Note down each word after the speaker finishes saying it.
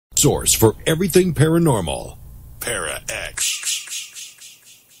source for everything paranormal. Para-X.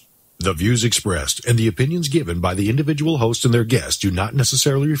 The views expressed and the opinions given by the individual host and their guests do not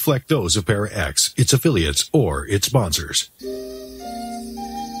necessarily reflect those of Para-X, its affiliates, or its sponsors.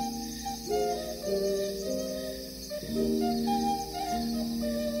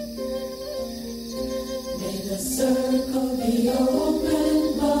 Circle be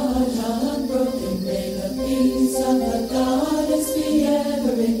open but unbroken. May the peace of the goddess be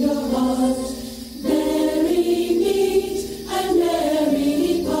ever in your heart. Merry meet and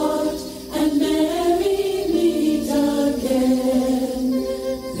merry part, and merry meet again.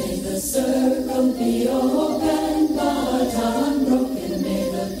 May the circle be open but unbroken.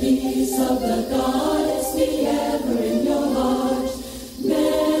 May the peace of the goddess be ever in your heart.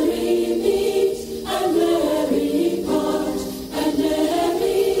 Merry meet and merry part, and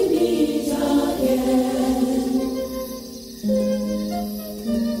merry meet again.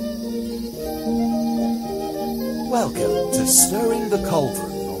 Welcome to Stirring the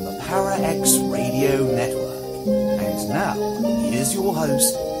Cauldron on the Para-X Radio Network. And now, here's your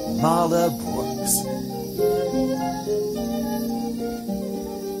host, Marla Brooks.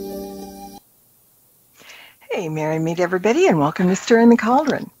 Hey, merry meet everybody, and welcome to Stirring the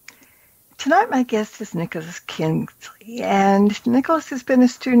Cauldron. Tonight my guest is Nicholas Kingsley, and Nicholas has been a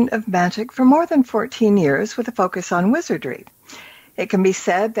student of Magick for more than 14 years with a focus on wizardry. It can be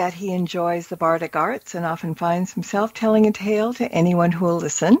said that he enjoys the bardic arts and often finds himself telling a tale to anyone who will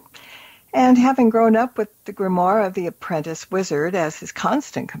listen. And having grown up with the grimoire of the apprentice wizard as his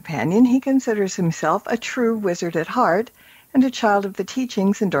constant companion, he considers himself a true wizard at heart and a child of the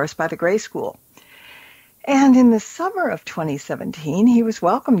teachings endorsed by the Grey School. And in the summer of 2017, he was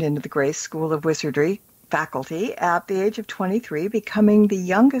welcomed into the Grey School of Wizardry faculty at the age of 23, becoming the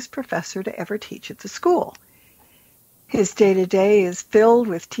youngest professor to ever teach at the school. His day-to-day is filled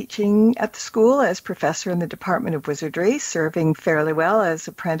with teaching at the school as professor in the Department of Wizardry, serving fairly well as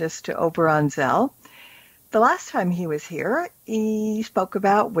apprentice to Oberon Zell. The last time he was here, he spoke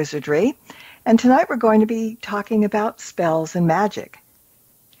about wizardry, and tonight we're going to be talking about spells and magic.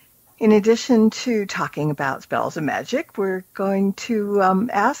 In addition to talking about spells and magic, we're going to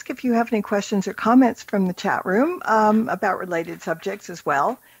ask if you have any questions or comments from the chat room about related subjects as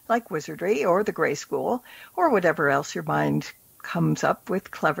well, like wizardry or the Grey School, or whatever else your mind comes up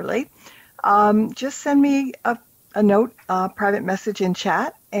with cleverly. Just send me a note, a private message in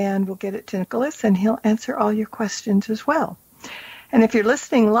chat, and we'll get it to Nicholas, and he'll answer all your questions as well. And if you're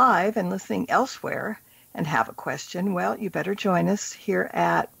listening live and listening elsewhere, and have a question, well, you better join us here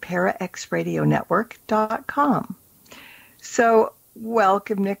at paraxradionetwork.com. So,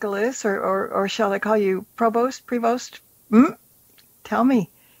 welcome, Nicholas, or shall I call you Provost, Prevost? Tell me,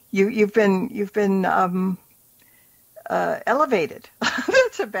 you've been elevated.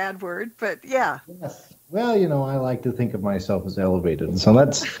 That's a bad word, but yeah. Yes. Well, I like to think of myself as elevated, so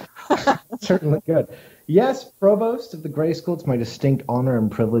that's certainly good. Yes, Provost of the Grey School. It's my distinct honor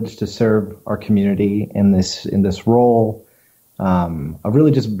and privilege to serve our community in this role of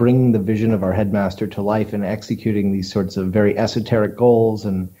really just bringing the vision of our headmaster to life and executing these sorts of very esoteric goals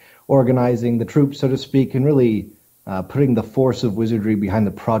and organizing the troops, so to speak, and really putting the force of wizardry behind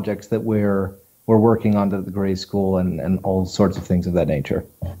the projects that we're working on at the Grey School and all sorts of things of that nature.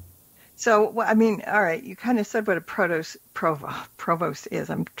 So, all right, you kind of said what a provost is.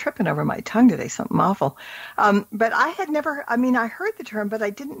 I'm tripping over my tongue today, something awful. But I had never, I heard the term, but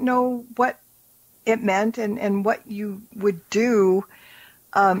I didn't know what it meant and what you would do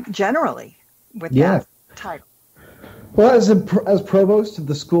generally with that title. Well, as provost of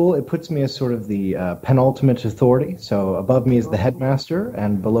the school, it puts me as sort of the penultimate authority. So above me is the headmaster,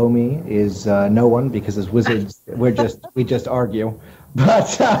 and below me is no one, because as wizards, we just argue.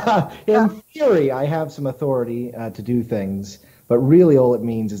 But in theory, I have some authority to do things. But really, all it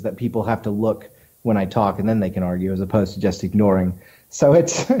means is that people have to look when I talk, and then they can argue, as opposed to just ignoring. So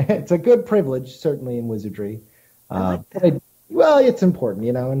it's a good privilege, certainly in wizardry. It's important,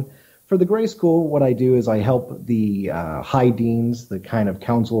 And for the Grey School, what I do is I help the high deans, the kind of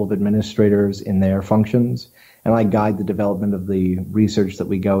council of administrators, in their functions, and I guide the development of the research that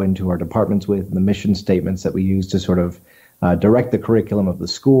we go into our departments with, and the mission statements that we use to sort of direct the curriculum of the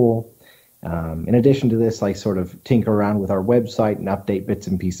school. In addition to this, I sort of tinker around with our website and update bits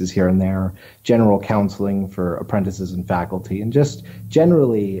and pieces here and there, general counseling for apprentices and faculty, and just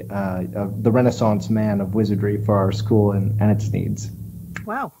generally the Renaissance man of wizardry for our school and its needs.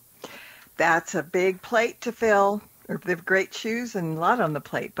 Wow. That's a big plate to fill. They're great shoes and a lot on the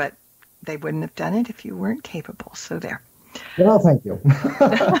plate, but they wouldn't have done it if you weren't capable. So there. Well, thank you.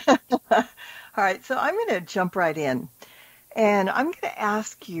 All right, so I'm going to jump right in. And I'm going to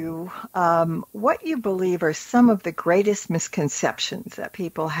ask you what you believe are some of the greatest misconceptions that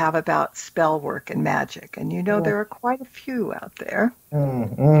people have about spell work and magic. And you know there are quite a few out there.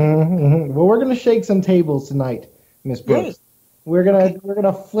 Well, we're going to shake some tables tonight, Miss Brooks. Yay. We're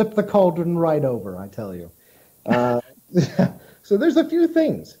gonna flip the cauldron right over, I tell you. So there's a few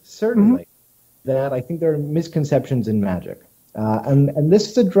things certainly that I think there are misconceptions in magic, and this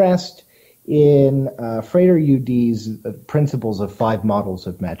is addressed in Frater UD's Principles of 5 Models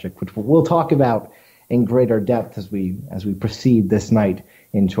of Magic, which we'll talk about in greater depth as we proceed this night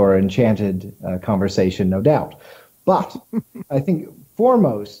into our enchanted conversation, no doubt. But I think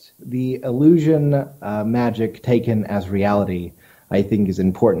foremost, the illusion magic taken as reality, I think, is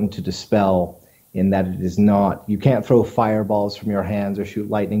important to dispel, in that it is not. You can't throw fireballs from your hands or shoot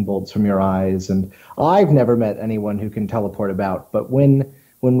lightning bolts from your eyes. And I've never met anyone who can teleport about, but when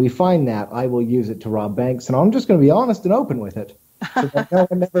we find that, I will use it to rob banks, and I'm just going to be honest and open with it, so that no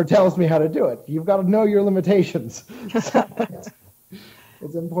one never tells me how to do it. You've got to know your limitations. So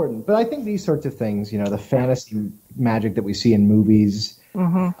it's important. But I think these sorts of things, the fantasy magic that we see in movies,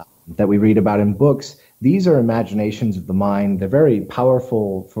 that we read about in books, these are imaginations of the mind. They're very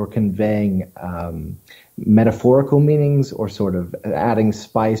powerful for conveying metaphorical meanings or sort of adding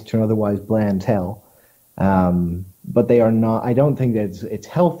spice to an otherwise bland tale. But they are not. I don't think that it's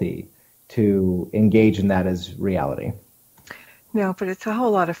healthy to engage in that as reality. No, but it's a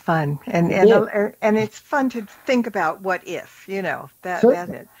whole lot of fun, and it's fun to think about what if, that's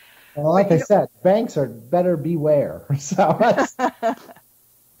it. Well, like I said, banks are better beware. So that's...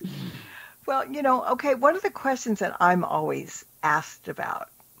 Well, okay, one of the questions that I'm always asked about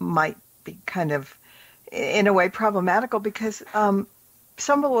might be kind of, in a way, problematical, because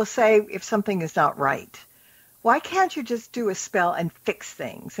someone will say if something is not right, why can't you just do a spell and fix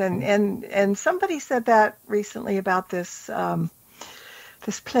things? And somebody said that recently about this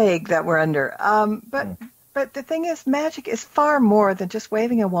this plague that we're under. But the thing is, magic is far more than just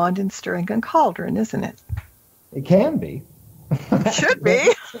waving a wand and stirring a cauldron, isn't it? It can be. It should be.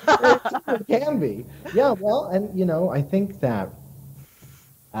 It can be. Yeah, well, and, I think that,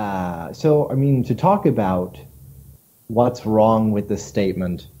 to talk about what's wrong with this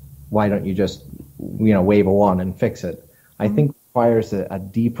statement, why don't you just, wave a wand and fix it, I think requires a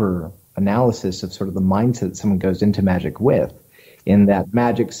deeper analysis of sort of the mindset that someone goes into magic with, in that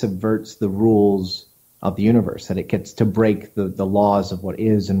magic subverts the rules of the universe, that it gets to break the laws of what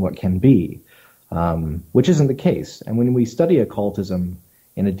is and what can be. Which isn't the case. And when we study occultism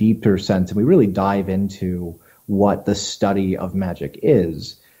in a deeper sense, and we really dive into what the study of magic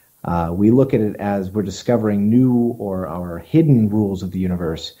is, we look at it as we're discovering new or hidden rules of the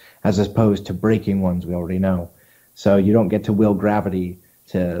universe, as opposed to breaking ones we already know. So you don't get to will gravity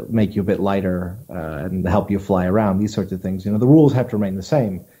to make you a bit lighter and help you fly around, these sorts of things. The rules have to remain the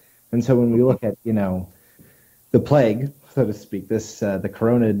same. And so when we look at, the plague, so to speak, the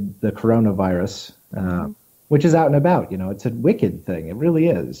coronavirus, which is out and about, it's a wicked thing. It really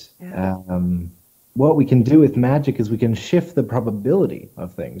is. Yeah. What we can do with magic is we can shift the probability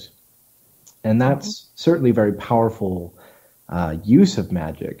of things. And that's certainly very powerful use of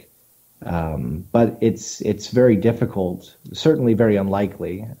magic. But it's very difficult, certainly very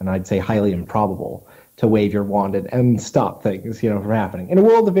unlikely, and I'd say highly improbable, to wave your wand and stop things, from happening. In a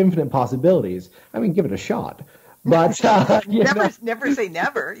world of infinite possibilities, give it a shot. But never say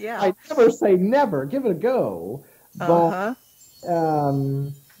never. Yeah, I never say never. Give it a go. But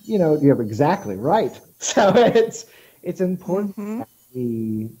you're exactly right. So it's important that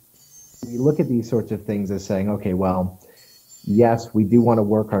we look at these sorts of things as saying, okay, well, yes, we do want to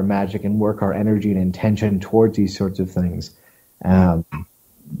work our magic and work our energy and intention towards these sorts of things,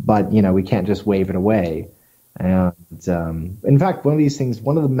 but we can't just wave it away. And in fact, one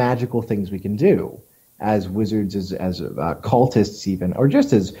of the magical things we can do as wizards, as cultists even, or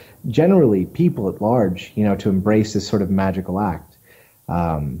just as generally people at large, to embrace this sort of magical act.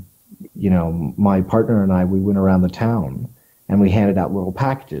 My partner and I, we went around the town and we handed out little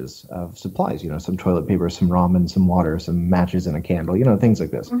packages of supplies, some toilet paper, some ramen, some water, some matches and a candle, things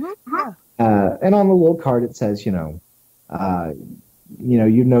like this. Yeah. And on the little card it says, you've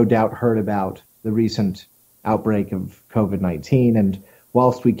no doubt heard about the recent outbreak of COVID-19, and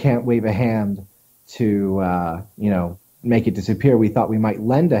whilst we can't wave a hand to, make it disappear, we thought we might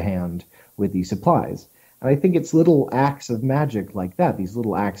lend a hand with these supplies. And I think it's little acts of magic like that, these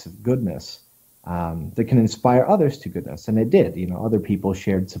little acts of goodness, that can inspire others to goodness. And it did. Other people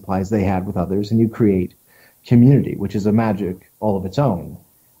shared supplies they had with others, and you create community, which is a magic all of its own.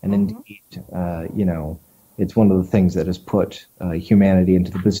 And indeed, it's one of the things that has put humanity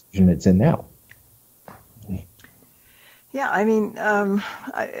into the position it's in now. Yeah, I mean,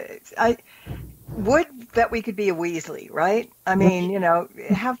 I would that we could be a Weasley, right? I mean,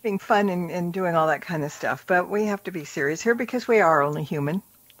 having fun and doing all that kind of stuff, but we have to be serious here because we are only human.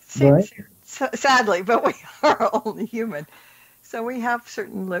 Right. Sadly, but we are only human. So we have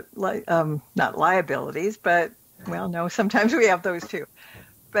certain, not liabilities, but, well, no, sometimes we have those too.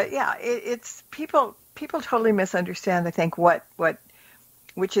 But yeah, it's people totally misunderstand, I think, what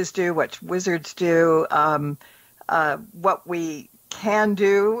witches do, what wizards do, what we can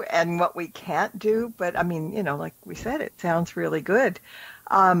do and what we can't do. But I mean, like we said, it sounds really good.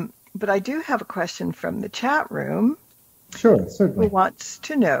 But I do have a question from the chat room. Sure, certainly. Who wants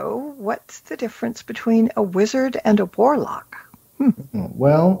to know what's the difference between a wizard and a warlock?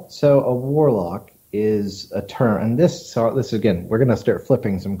 Well, so a warlock is a term, and this again, we're going to start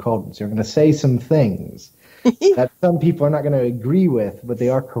flipping some cauldrons. We're going to say some things that some people are not going to agree with, but they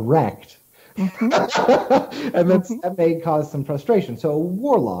are correct. Mm-hmm. And that may cause some frustration. So a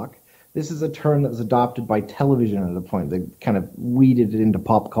warlock, this is a term that was adopted by television at a point. They kind of weeded it into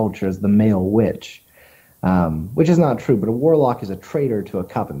pop culture as the male witch, which is not true, but a warlock is a traitor to a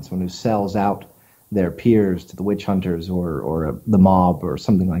coven, someone who sells out their peers to the witch hunters or the mob or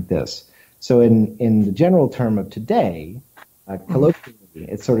something like this. So in the general term of today, colloquially,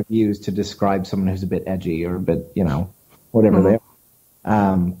 it's sort of used to describe someone who's a bit edgy or a bit, whatever they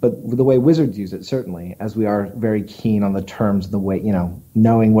are. But the way wizards use it, certainly, as we are very keen on the terms, the way,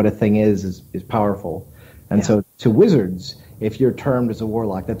 knowing what a thing is powerful. And so to wizards, if you're termed as a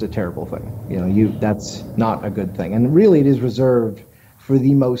warlock, that's a terrible thing. That's not a good thing. And really it is reserved for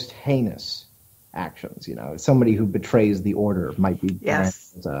the most heinous actions. Somebody who betrays the order might be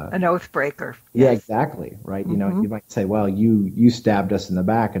an oath breaker. Yeah, exactly. Right. You might say, well, you stabbed us in the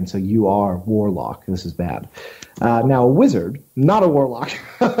back, and so you are warlock. This is bad. Now, a wizard, not a warlock.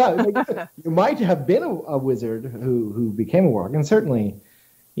 You might have been a wizard who became a warlock, and certainly,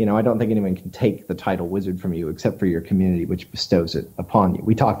 I don't think anyone can take the title wizard from you except for your community, which bestows it upon you.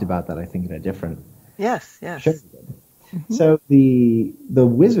 We talked about that, I think, in a different show. Mm-hmm. So the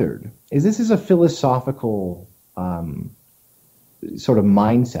wizard this is a philosophical sort of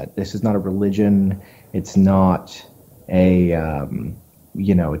mindset. This is not a religion. It's not a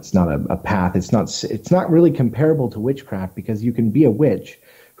it's not a path. It's not really comparable to witchcraft because you can be a witch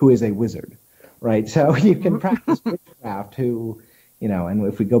who is a wizard, right? So you can practice witchcraft and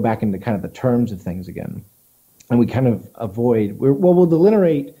if we go back into kind of the terms of things again, and we kind of we'll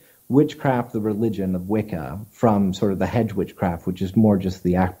delineate witchcraft, the religion of Wicca, from sort of the hedge witchcraft, which is more just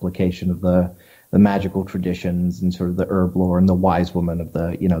the application of the magical traditions and sort of the herb lore and the wise woman of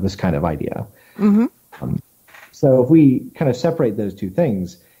the, this kind of idea. Mm-hmm. So if we kind of separate those two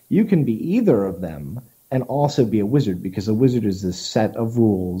things, you can be either of them and also be a wizard, because a wizard is this set of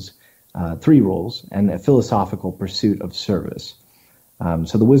rules, 3 rules, and a philosophical pursuit of service.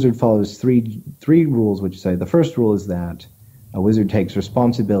 So the wizard follows three rules, which say the first rule is that a wizard takes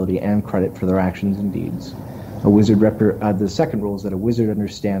responsibility and credit for their actions and deeds. The second rule is that a wizard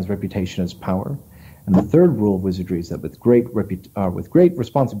understands reputation as power. And the third rule of wizardry is that with great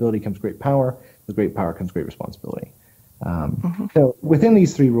responsibility comes great power. With great power comes great responsibility. So within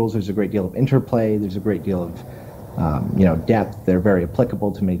these 3 rules, there's a great deal of interplay. There's a great deal of depth. They're very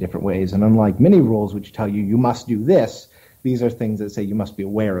applicable to many different ways. And unlike many rules which tell you must do this, these are things that say you must be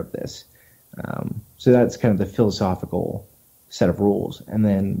aware of this. So that's kind of the philosophical set of rules. And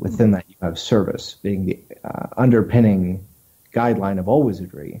then within that you have service being the underpinning guideline of all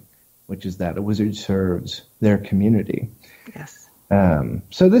wizardry, which is that a wizard serves their community. Yes.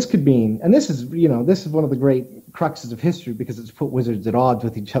 So this could mean, and this is one of the great cruxes of history, because it's put wizards at odds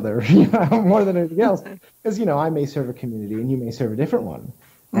with each other more than anything else. Because I may serve a community and you may serve a different one,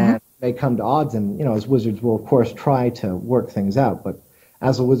 and they come to odds. And as wizards, will of course try to work things out. But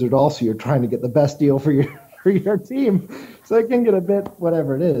as a wizard, also you're trying to get the best deal for your team, so it can get a bit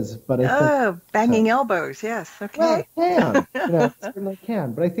whatever it is. But I think, banging elbows, yes, okay. Well, it can, it certainly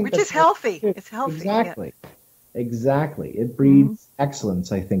can. But I think which is healthy. It's healthy. Exactly. Yeah. Exactly. It breeds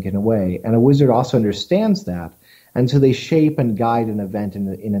excellence, I think, in a way. And a wizard also understands that. And so they shape and guide an event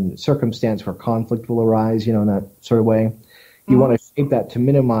in a circumstance where conflict will arise, in that sort of way. You want to shape that to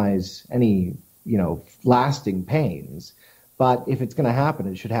minimize any, lasting pains. But if it's going to happen,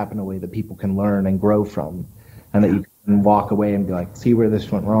 it should happen in a way that people can learn and grow from. And that you can walk away and be like, see where this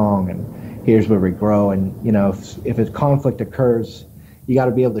went wrong, and here's where we grow. And, if a conflict occurs, you got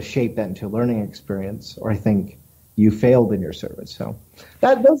to be able to shape that into a learning experience, or I think you failed in your service. So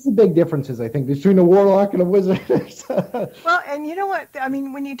those are the big differences, I think, between a warlock and a wizard. Well, and you know what? I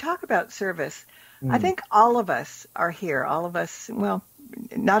mean, when you talk about service, I think all of us are here. All of us, well,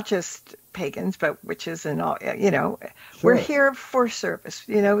 not just pagans, but witches and all, Sure. we're here for service.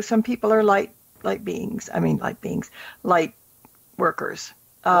 Some people are light workers.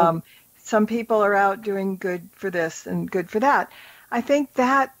 Some people are out doing good for this and good for that. I think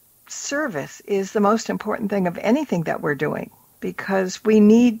that service is the most important thing of anything that we're doing, because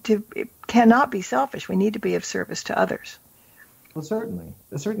it cannot be selfish. We need to be of service to others. Well,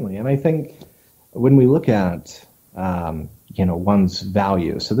 certainly. And I think when we look at, one's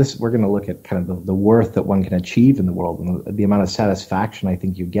value, so we're going to look at kind of the worth that one can achieve in the world and the amount of satisfaction I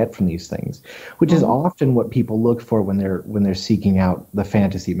think you get from these things, which is often what people look for when they're seeking out the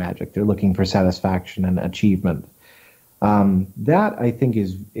fantasy magic. They're looking for satisfaction and achievement. That I think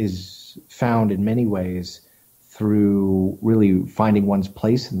is found in many ways through really finding one's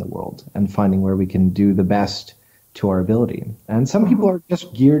place in the world and finding where we can do the best to our ability. And some people are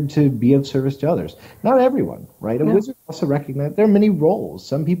just geared to be of service to others. Not everyone, right? A wizard also recognizes there are many roles.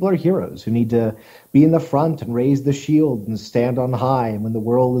 Some people are heroes who need to be in the front and raise the shield and stand on high. And when the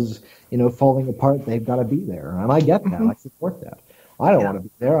world is, falling apart, they've got to be there. And I get that. I support that. I don't want to be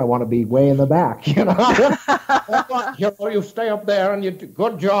there. I want to be way in the back, You stay up there and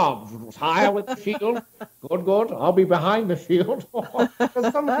good job. Higher with the shield. Good. I'll be behind the shield.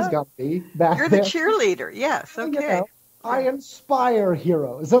 Because somebody's got to be back You're there. the cheerleader. Yes. Okay. I inspire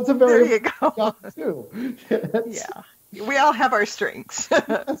heroes. That's a very there you go. job too. Yeah. We all have our strengths.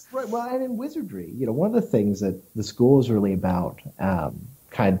 That's right. Well, and in wizardry, one of the things that the school is really about, I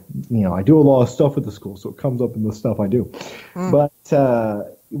do a lot of stuff at the school, so it comes up in the stuff I do. But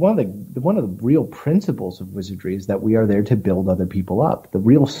one of the real principles of wizardry is that we are there to build other people up. The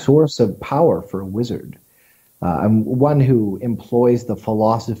real source of power for a wizard. I'm one who employs the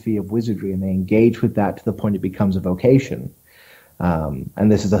philosophy of wizardry, and they engage with that to the point it becomes a vocation.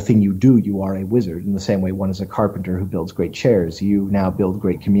 And this is a thing you do. You are a wizard. In the same way one is a carpenter who builds great chairs. You now build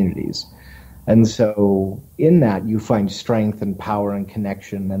great communities. And so in that, you find strength and power and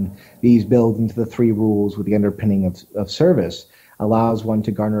connection, and these build into the three rules with the underpinning of service, allows one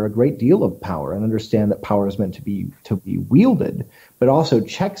to garner a great deal of power and understand that power is meant to be wielded, but also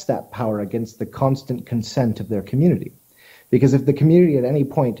checks that power against the constant consent of their community. Because if the community at any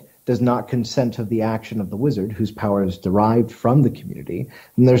point does not consent of the action of the wizard, whose power is derived from the community,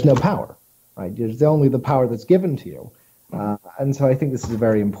 then there's no power, right? There's only the power that's given to you. And so I think this is a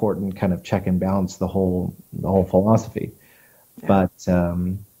very important kind of check and balance, the whole philosophy. Yeah. But,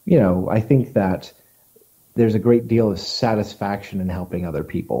 I think that there's a great deal of satisfaction in helping other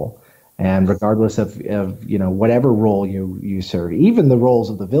people. And regardless of whatever role you serve, even the roles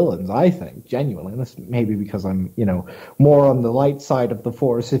of the villains, I think, genuinely, and this may be because I'm, more on the light side of the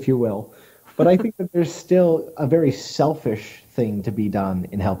force, if you will, but I think that there's still a very selfish thing to be done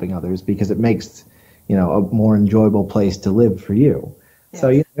in helping others, because it makes a more enjoyable place to live for you. Yes.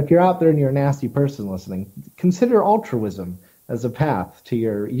 So if you're out there and you're a nasty person listening, consider altruism as a path to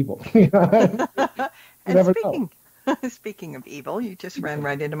your evil. And speaking of evil, you just ran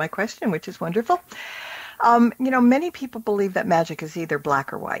right into my question, which is wonderful. Many people believe that magic is either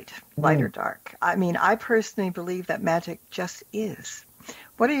black or white, light or dark. I mean, I personally believe that magic just is.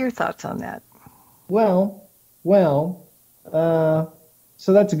 What are your thoughts on that? Well, so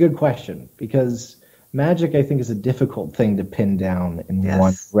that's a good question, because magic, I think, is a difficult thing to pin down in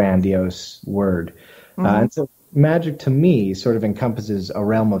one grandiose word. And so magic, to me, sort of encompasses a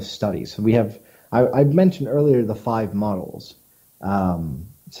realm of study. So we have, I mentioned earlier, the 5 models.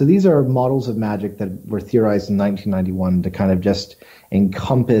 So these are models of magic that were theorized in 1991 to kind of just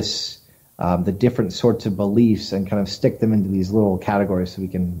encompass the different sorts of beliefs and kind of stick them into these little categories so we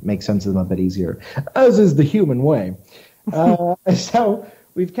can make sense of them a bit easier, as is the human way. So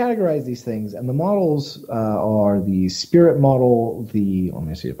we've categorized these things, and the models are the spirit model, let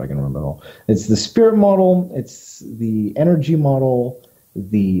me see if I can remember it all. It's the spirit model, it's the energy model,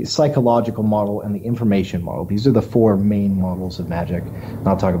 the psychological model, and the information model. These are the 4 main models of magic, and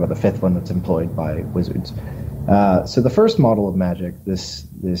I'll talk about the 5th one that's employed by wizards. So the first model of magic, this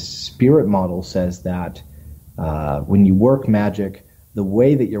spirit model, says that when you work magic, the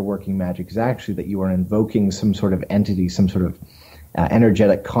way that you're working magic is actually that you are invoking some sort of entity, some sort of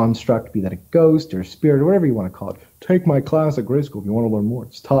energetic construct, be that a ghost or a spirit or whatever you want to call it. Take my class at grade school if you want to learn more.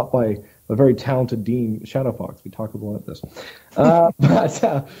 It's taught by a very talented dean, Shadowfox. We talk about this. But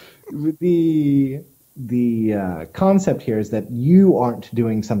the concept here is that you aren't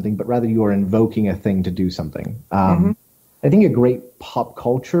doing something, but rather you are invoking a thing to do something. I think a great pop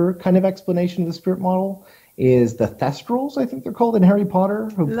culture kind of explanation of the spirit model is the Thestrals, I think they're called in Harry Potter.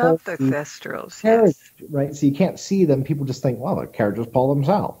 Love the Thestrals, yes. Right, so you can't see them. People just think, well, the characters pull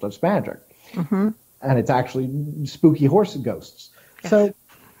themselves. That's magic. And it's actually spooky horse ghosts. So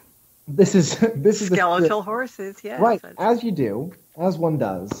this is skeletal horses, yes. Right, as you do, as one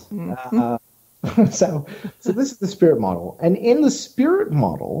does. Mm-hmm. So this is the spirit model, and in the spirit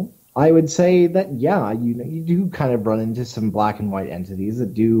model, I would say that you do kind of run into some black and white entities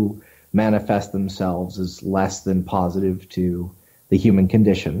that do manifest themselves as less than positive to the human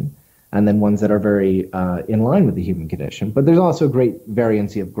condition, and then ones that are very in line with the human condition. But there's also a great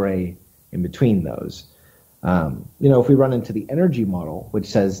variance of gray in between those. If we run into the energy model, which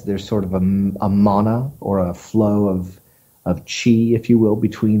says there's sort of a mana or a flow of chi, if you will,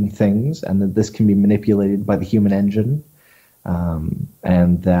 between things, and that this can be manipulated by the human engine,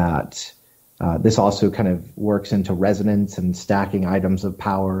 and that this also kind of works into resonance and stacking items of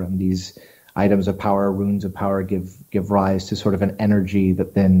power, and these items of power, runes of power, give rise to sort of an energy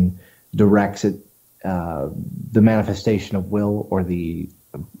that then directs it, the manifestation of will or the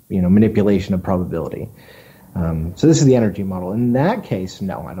manipulation of probability. So this is the energy model. In that case,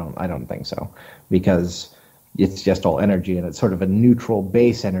 no, I don't think so, because it's just all energy, and it's sort of a neutral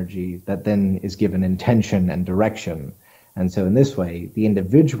base energy that then is given intention and direction. And so in this way, the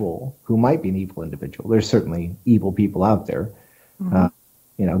individual, who might be an evil individual, there's certainly evil people out there,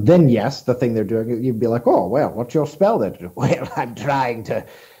 then yes, the thing they're doing, you'd be like, oh, well, what's your spell then? Well, I'm trying to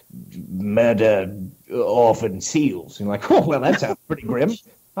murder orphan seals. And you're like, oh, well, that sounds pretty grim.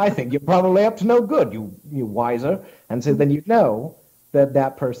 I think you're probably up to no good, you wiser. And so then you'd know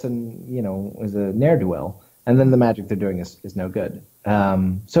that person, is a ne'er-do-well. And then the magic they're doing is no good.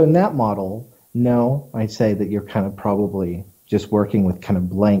 So in that model, no, I'd say that you're kind of probably just working with kind of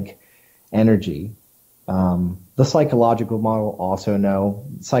blank energy. The psychological model, also no.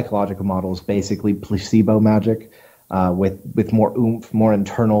 The psychological model is basically placebo magic with more oomph, more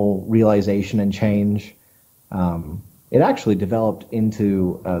internal realization and change. It actually developed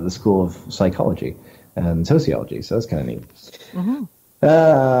into the school of psychology and sociology, so that's kind of neat. Mm-hmm.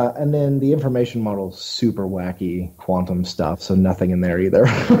 And then the information model, super wacky quantum stuff, so nothing in there either.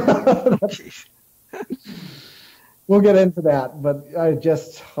 We'll get into that, but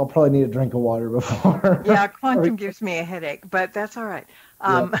I'll probably need a drink of water before. Yeah, quantum gives me a headache, but that's all right.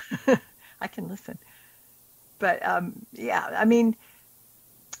 I can listen. But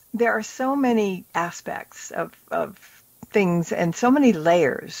there are so many aspects of things and so many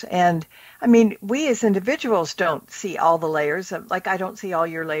layers. And we as individuals don't see all the layers. I don't see all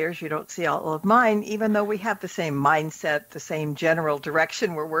your layers. You don't see all of mine, even though we have the same mindset, the same general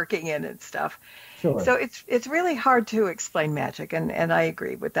direction we're working in and stuff. Sure. So it's really hard to explain magic. And I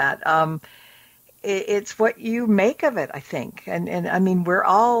agree with that. It's what you make of it, I think. And we're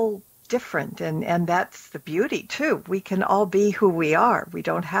all different. And that's the beauty too. We can all be who we are. We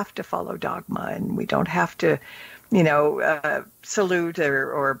don't have to follow dogma, and we don't have to, salute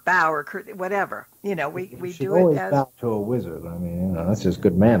or bow or whatever. We do it as bow to a wizard. That's just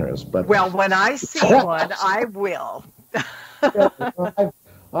good manners. But when I see one, I will.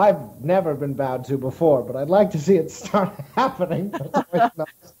 I've never been bowed to before, but I'd like to see it start happening.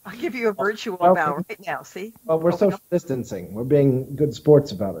 I'll give you a virtual bow right now. See? Well, we're social distancing. We're being good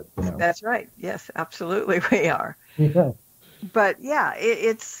sports about it. That's right. Yes, absolutely, we are. Yeah. But yeah,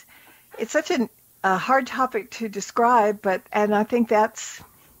 it's such a hard topic to describe, and I think that's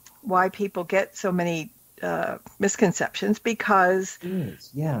why people get so many misconceptions, because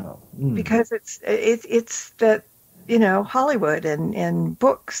because it's that Hollywood and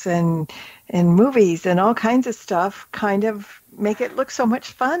books and movies and all kinds of stuff kind of make it look so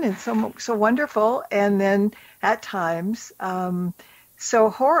much fun and so wonderful, and then at times so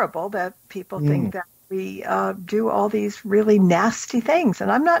horrible that people think that we do all these really nasty things.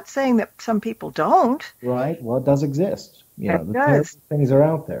 And I'm not saying that some people don't. Right. Well, it does exist. It does. Things are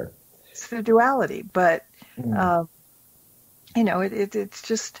out there. It's the duality. But, it's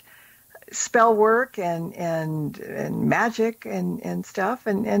just spell work and magic and stuff.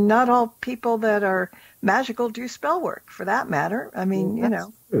 And not all people that are magical do spell work, for that matter. That's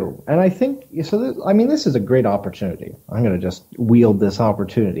true. And I think, this is a great opportunity. I'm going to just wield this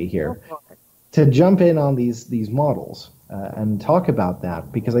opportunity here to jump in on these models and talk about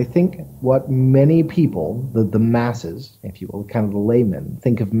that, because I think what many people, the masses, if you will, kind of the laymen,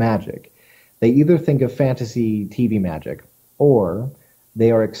 think of magic, they either think of fantasy TV magic, or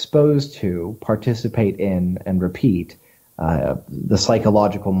they are exposed to, participate in, and repeat the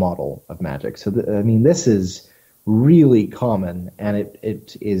psychological model of magic. So, this is really common, and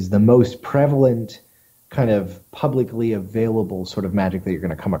it is the most prevalent kind of publicly available sort of magic that you're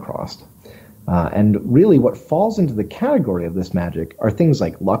going to come across. And really what falls into the category of this magic are things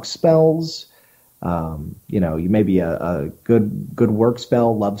like luck spells, you may be a good work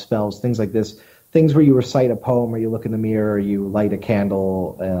spell, love spells, things like this. things where you recite a poem, or you look in the mirror, or you light a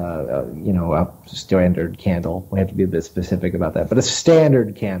candle, a standard candle. We have to be a bit specific about that, but a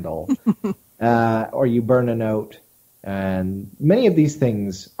standard candle, or you burn a note. And many of these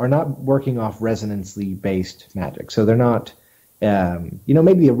things are not working off resonantly-based magic. So they're not, maybe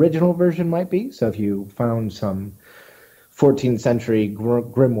the original version might be. So if you found some 14th century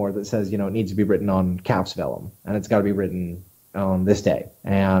grimoire that says, it needs to be written on calf's vellum, and it's got to be written on this day,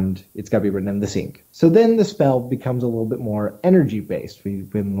 and it's got to be written in this ink. So then the spell becomes a little bit more energy-based. We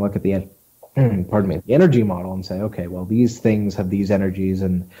can look at the energy model and say, okay, well, these things have these energies,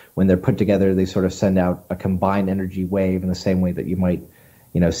 and when they're put together, they sort of send out a combined energy wave in the same way that you might,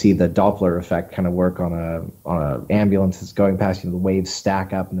 see the Doppler effect kind of work on a ambulance that's going past. The waves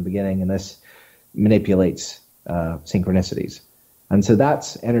stack up in the beginning, and this manipulates synchronicities. And so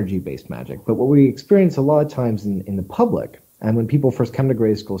that's energy-based magic. But what we experience a lot of times in the public, and when people first come to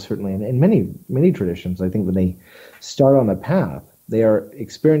grade school, certainly, and in many traditions, I think when they start on a path, they are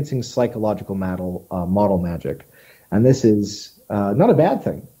experiencing psychological model magic. And this is not a bad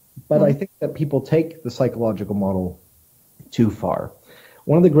thing, but I think that people take the psychological model too far.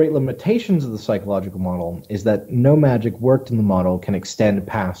 One of the great limitations of the psychological model is that no magic worked in the model can extend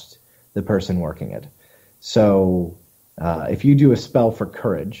past the person working it. So if you do a spell for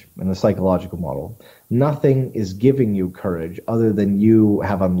courage in the psychological model, nothing is giving you courage other than you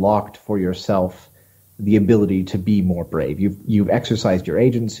have unlocked for yourself the ability to be more brave. You've exercised your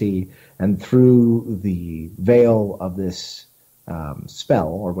agency, and through the veil of this spell,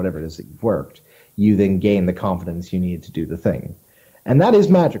 or whatever it is that you've worked, you then gain the confidence you need to do the thing. And that is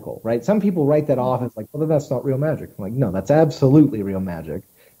magical, right? Some people write that off as like, well, then that's not real magic. I'm like, no, that's absolutely real magic,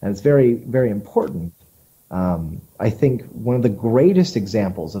 and it's very, very important. I think one of the greatest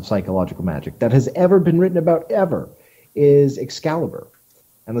examples of psychological magic that has ever been written about ever is Excalibur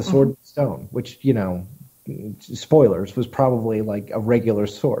and the Sword and Stone, which, spoilers, was probably like a regular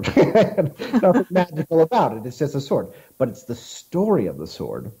sword. Nothing magical about it. It's just a sword. But it's the story of the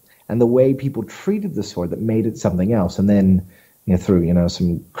sword and the way people treated the sword that made it something else. And then through,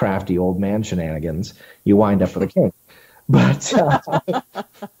 some crafty old man shenanigans, you wind up with a king. But,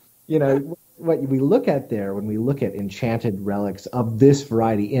 what we look at there when we look at enchanted relics of this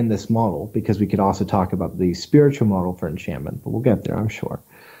variety in this model, because we could also talk about the spiritual model for enchantment, but we'll get there, I'm sure.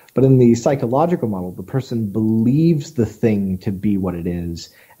 But in the psychological model, the person believes the thing to be what it is,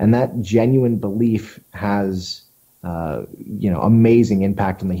 and that genuine belief has, amazing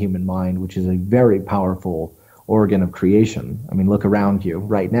impact on the human mind, which is a very powerful organ of creation. I mean, look around you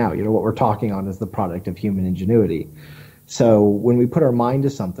right now. What we're talking on is the product of human ingenuity. So when we put our mind to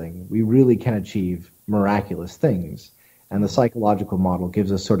something, we really can achieve miraculous things. And the psychological model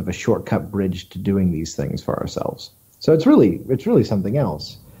gives us sort of a shortcut bridge to doing these things for ourselves. So it's really something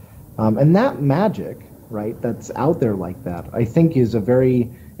else. And that magic, right, that's out there like that, I think is a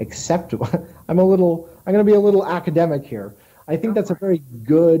very acceptable. I'm going to be a little academic here. I think that's a very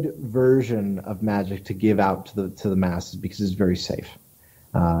good version of magic to give out to the masses because it's very safe.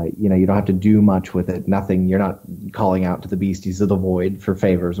 You don't have to do much with it. Nothing. You're not calling out to the beasties of the void for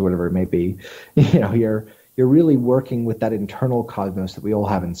favors or whatever it may be. You're really working with that internal cosmos that we all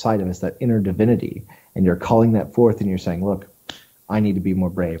have inside of us, that inner divinity, and you're calling that forth and you're saying, look, I need to be more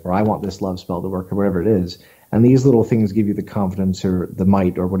brave, or I want this love spell to work, or whatever it is. And these little things give you the confidence or the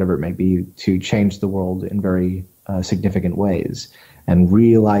might or whatever it may be to change the world in very significant ways. And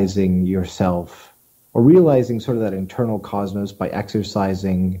realizing yourself, or realizing sort of that internal cosmos by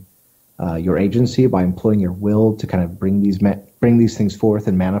exercising your agency, by employing your will to kind of bring these things forth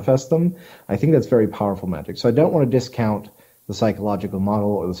and manifest them, I think that's very powerful magic. So I don't want to discount the psychological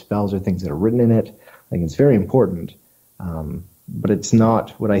model or the spells or things that are written in it. I think it's very important, but it's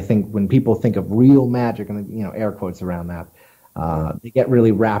not what I think when people think of real magic, and air quotes around that, they get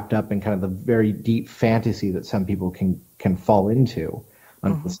really wrapped up in kind of the very deep fantasy that some people can fall into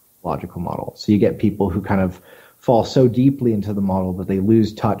under the psychological model. So you get people who kind of fall so deeply into the model that they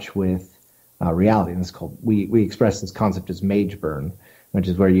lose touch with reality. And it's called, we express this concept as mage burn, which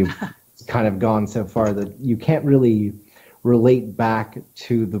is where you've kind of gone so far that you can't really relate back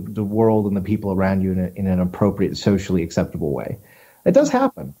to the world and the people around you in an appropriate, socially acceptable way. It does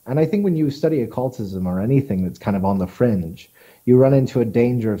happen. And I think when you study occultism or anything that's kind of on the fringe, you run into a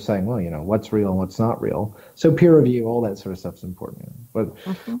danger of saying, well, what's real and what's not real. So peer review, all that sort of stuff is important. But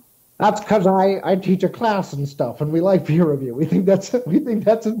that's because I teach a class and stuff, and we like peer review. We think that's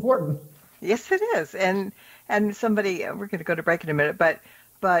important. Yes, it is. And somebody, we're going to go to break in a minute,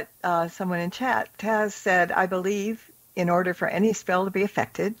 but someone in chat has said, I believe in order for any spell to be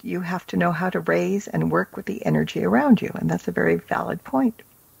effective, you have to know how to raise and work with the energy around you. And that's a very valid point.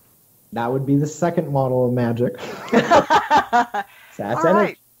 That would be the second model of magic. All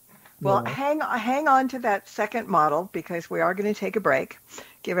right. Well, hang on to that second model because we are going to take a break.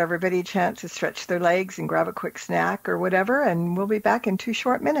 Give everybody a chance to stretch their legs and grab a quick snack or whatever, and we'll be back in 2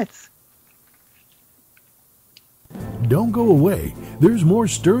 short minutes. Don't go away. There's more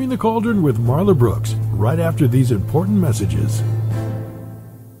Stirring the Cauldron with Marla Brooks right after these important messages.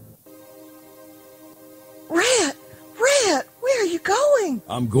 Rat, where are you going?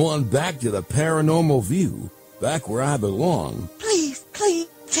 I'm going back to the paranormal view, back where I belong. Please,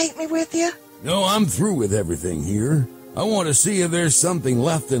 take me with you. No, I'm through with everything here. I want to see if there's something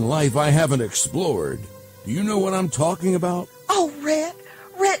left in life I haven't explored. Do you know what I'm talking about? Oh, Rat,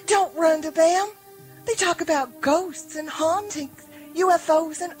 don't run to them. They talk about ghosts and hauntings,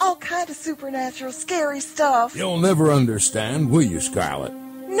 UFOs, and all kind of supernatural scary stuff. You'll never understand, will you, Scarlet?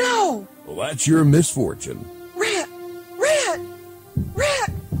 No. Well, that's your misfortune. Rat,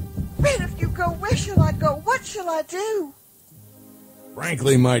 if you go, where shall I go? What shall I do?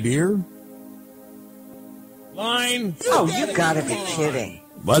 Frankly, my dear. Line. Oh, you gotta be kidding.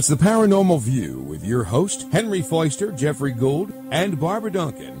 That's the Paranormal View with your host, Henry Foister, Jeffrey Gould, and Barbara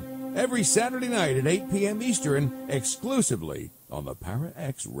Duncan. Every Saturday night at 8 p.m. Eastern, exclusively on the Para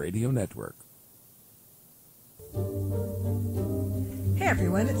X Radio Network. Hey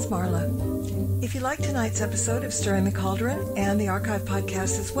everyone, it's Marla. If you like tonight's episode of Stirring the Cauldron and the archive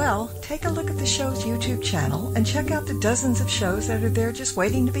podcast as well, take a look at the show's YouTube channel and check out the dozens of shows that are there just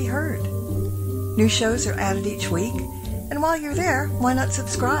waiting to be heard. New shows are added each week, and while you're there, why not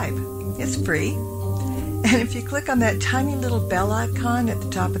subscribe? It's free. And if you click on that tiny little bell icon at the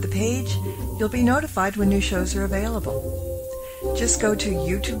top of the page, you'll be notified when new shows are available. Just go to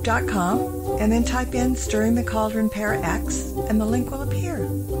youtube.com and then type in Stirring the Cauldron Para X and the link will appear.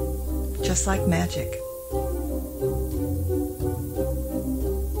 Just like magic.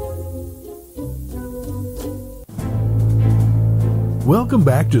 Welcome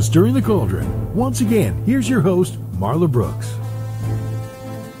back to Stirring the Cauldron. Once again, here's your host, Marla Brooks.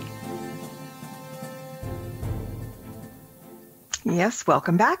 Yes,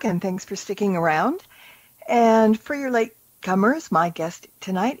 welcome back, and thanks for sticking around. And for your latecomers, my guest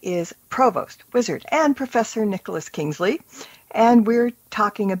tonight is Provost, Wizard, and Professor Nicholas Kingsley. And we're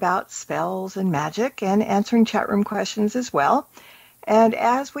talking about spells and magic and answering chat room questions as well. And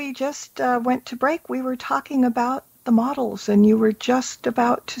as we just went to break, we were talking about the models, and you were just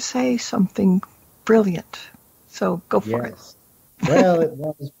about to say something brilliant. So go for it. Well, it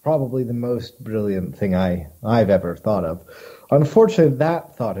was probably the most brilliant thing I've ever thought of. Unfortunately,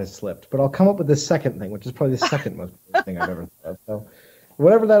 that thought has slipped, but I'll come up with the second thing, which is probably the second most brilliant thing I've ever thought of. So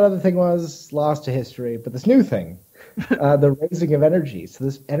whatever that other thing was, lost to history. But this new thing, the raising of energy. So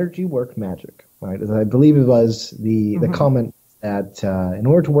this energy work magic, right? As I believe it was the comment that in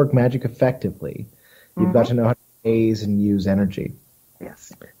order to work magic effectively, you've got to know how to raise and use energy.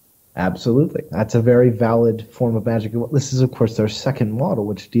 Yes. Absolutely. That's a very valid form of magic. This is, of course, their second model,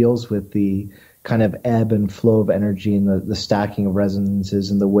 which deals with the kind of ebb and flow of energy and the stacking of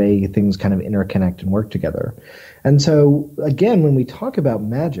resonances and the way things kind of interconnect and work together. And so, again, when we talk about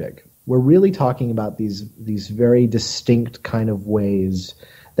magic, we're really talking about these very distinct kind of ways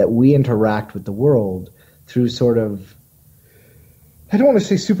that we interact with the world through sort of, I don't want to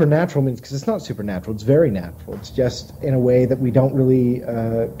say supernatural means, because it's not supernatural, it's very natural. It's just in a way that we don't really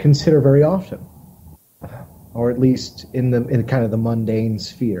consider very often. Or at least in kind of the mundane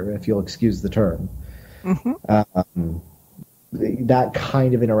sphere, if you'll excuse the term. That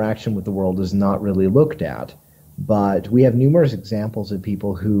kind of interaction with the world is not really looked at. But we have numerous examples of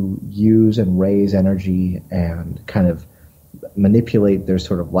people who use and raise energy and kind of manipulate their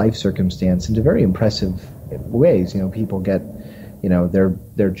sort of life circumstance into very impressive ways. You know, people get, you know,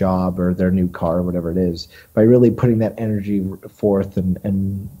 their job or their new car or whatever it is by really putting that energy forth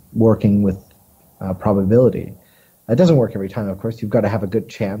and working with probability. It doesn't work every time, of course. You've got to have a good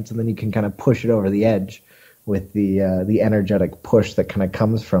chance, and then you can kind of push it over the edge with the energetic push that kind of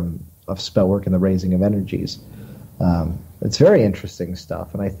comes from spell work and the raising of energies. It's very interesting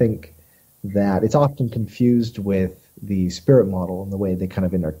stuff, and I think that it's often confused with the spirit model and the way they kind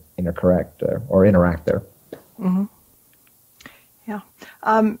of interact there. Mm-hmm. Yeah.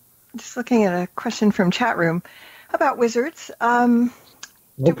 Just looking at a question from chat room about wizards.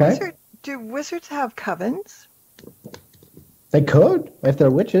 Do wizards have covens? They could, if they're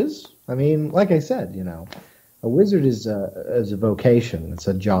witches. I mean, like I said, you know, a wizard is a vocation. It's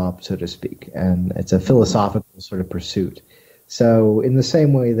a job, so to speak, and it's a philosophical sort of pursuit. So in the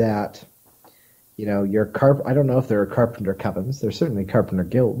same way that, you know, I don't know if there are carpenter covens. There's certainly carpenter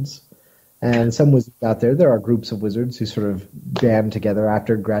guilds. And some wizards out there, there are groups of wizards who sort of band together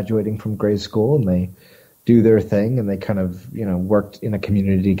after graduating from grade school, and they do their thing, and they kind of, worked in a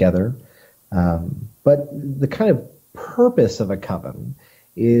community together. But the kind of purpose of a coven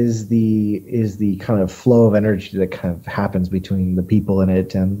is the kind of flow of energy that kind of happens between the people in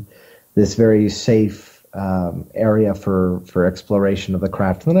it, and this very safe area for exploration of the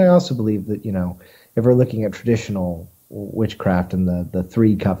craft. And I also believe that, if we're looking at traditional witchcraft and the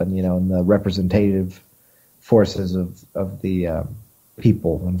three coven, and the representative forces of the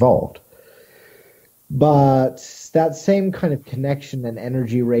people involved. But that same kind of connection and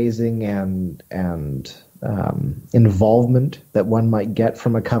energy raising and involvement that one might get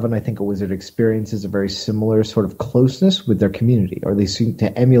from a coven, I think a wizard experiences a very similar sort of closeness with their community, or they seem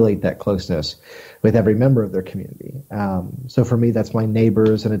to emulate that closeness with every member of their community. So for me, that's my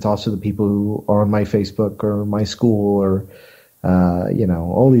neighbors, and it's also the people who are on my Facebook or my school, or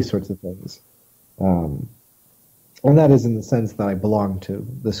all these sorts of things. And that is in the sense that I belong to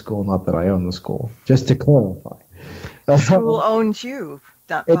the school, not that I own the school, just to clarify. The school owns you,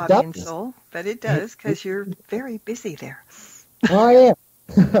 not It body and does. soul, but it does, because you're very busy there. I am.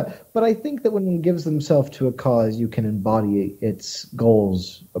 But I think that when one gives themselves to a cause, you can embody its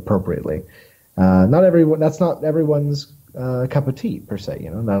goals appropriately. Not everyone. That's not everyone's cup of tea, per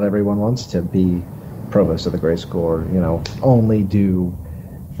se. Not everyone wants to be provost of the grade school, or only do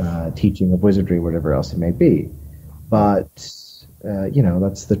teaching of wizardry, whatever else it may be. But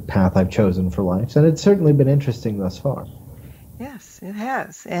that's the path I've chosen for life, and it's certainly been interesting thus far. Yes, it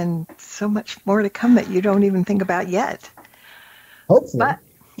has, and so much more to come that you don't even think about yet. Hopefully. But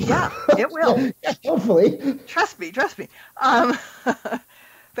yeah, it will. Hopefully. Trust me.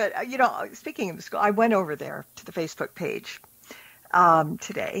 But, speaking of the school, I went over there to the Facebook page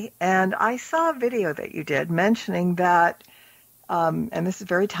today, and I saw a video that you did mentioning that, and this is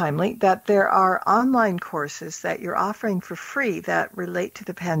very timely, that there are online courses that you're offering for free that relate to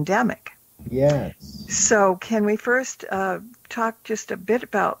the pandemic. Yes. So can we first talk just a bit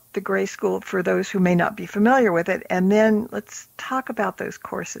about the Gray School for those who may not be familiar with it, and then let's talk about those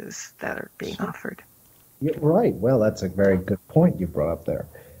courses that are being offered. Yeah, right. Well, that's a very good point you brought up there.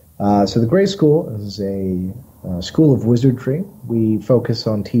 So the Gray School is a school of wizardry. We focus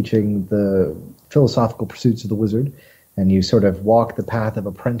on teaching the philosophical pursuits of the wizard, and you sort of walk the path of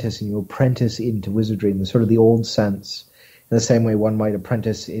apprentice, and you apprentice into wizardry in the sort of the old sense, in the same way one might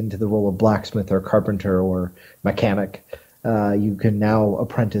apprentice into the role of blacksmith or carpenter or mechanic. You can now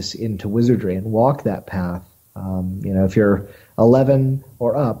apprentice into wizardry and walk that path. If you're 11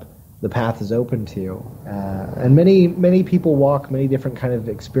 or up, the path is open to you. And many people walk many different kind of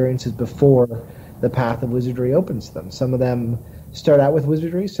experiences before the path of wizardry opens to them. Some of them start out with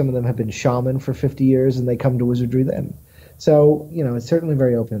wizardry. Some of them have been shaman for 50 years, and they come to wizardry then. So, it's certainly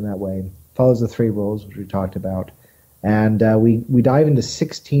very open in that way. Follows the 3 rules, which we talked about. And we dive into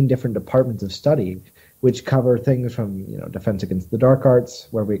 16 different departments of study, which cover things from, defense against the dark arts,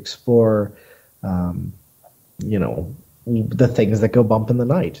 where we explore, the things that go bump in the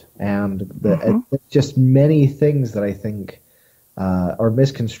night. And just many things that I think are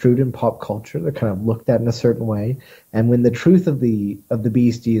misconstrued in pop culture. They're kind of looked at in a certain way. And when the truth of the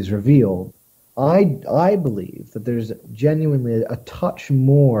beastie is revealed, I believe that there's genuinely a touch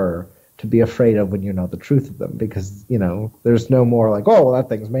more to be afraid of when you know the truth of them, because there's no more like, oh, well, that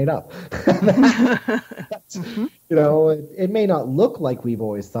thing's made up. It may not look like we've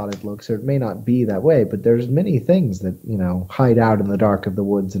always thought it looks, or it may not be that way, but there's many things that hide out in the dark of the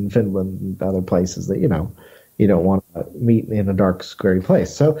woods in Finland and other places that you don't want to meet in a dark, scary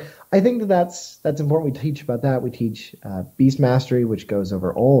place. So I think that's important. We teach about that. We teach beast mastery, which goes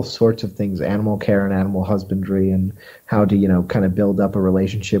over all sorts of things, animal care and animal husbandry, and how to, kind of build up a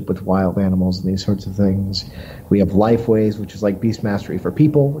relationship with wild animals and these sorts of things. We have life ways, which is like beast mastery for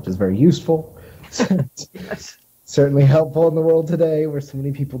people, which is very useful. Yes. Certainly helpful in the world today where so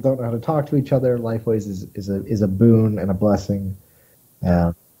many people don't know how to talk to each other. Life ways is a boon and a blessing.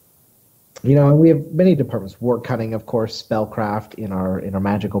 And we have many departments. Wart cutting, of course, spellcraft in our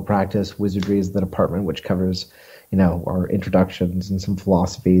magical practice. Wizardry is the department which covers, our introductions and some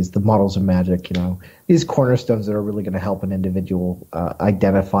philosophies, the models of magic, these cornerstones that are really going to help an individual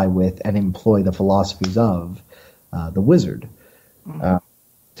identify with and employ the philosophies of the wizard.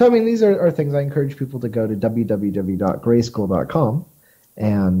 So, these are things I encourage people to go to www.grayschool.com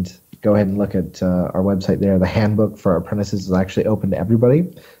and go ahead and look at our website there. The handbook for our apprentices is actually open to everybody,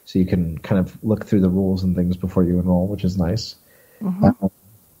 so you can kind of look through the rules and things before you enroll, which is nice. So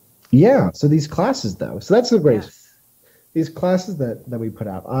these classes, though. So that's the great. Yes. These classes that we put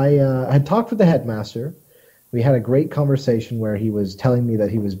out. I had talked with the headmaster We had a great conversation where he was telling me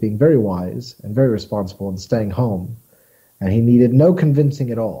that he was being very wise and very responsible and staying home, and he needed no convincing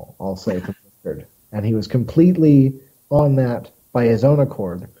at all, I'll say for the record. And he was completely on that by his own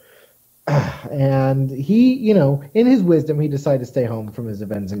accord. And he, you know, in his wisdom, he decided to stay home from his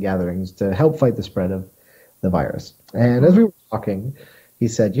events and gatherings to help fight the spread of the virus. And as we were talking, he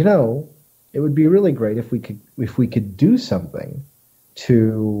said, you know, it would be really great if we could do something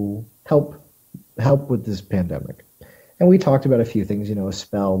to help with this pandemic. And we talked about a few things, you know, a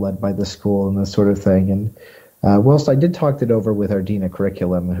spell led by the school and this sort of thing. And whilst I did talk it over with our dean of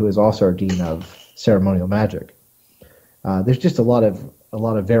curriculum, who is also our dean of ceremonial magic, there's just a lot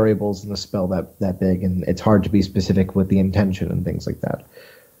of variables in the spell that big, and it's hard to be specific with the intention and things like that.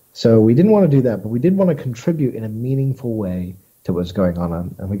 So we didn't want to do that, but we did want to contribute in a meaningful way to what's going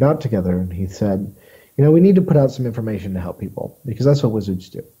on. And we got together, and he said, you know, we need to put out some information to help people, because that's what wizards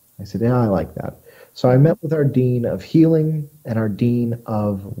do. I said, yeah, I like that. So I met with our dean of healing and our dean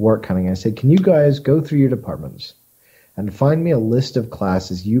of work cutting. I said, can you guys go through your departments and find me a list of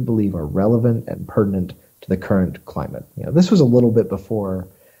classes you believe are relevant and pertinent to the current climate? You know, this was a little bit before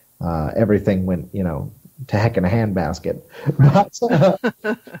everything went, you know, to heck in a handbasket. But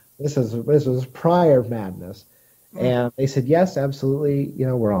this was prior madness. And they said, yes, absolutely, you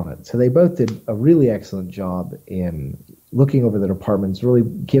know, we're on it. So they both did a really excellent job in looking over the departments, really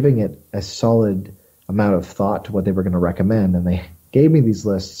giving it a solid amount of thought to what they were going to recommend. And they gave me these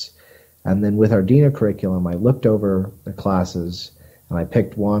lists. And then with our dean of curriculum, I looked over the classes, and I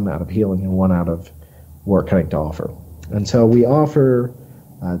picked one out of healing and one out of work cutting to offer. And so we offer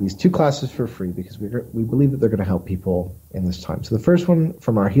these two classes for free because we believe that they're going to help people in this time. So the first one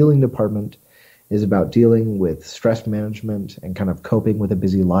from our healing department is about dealing with stress management and kind of coping with a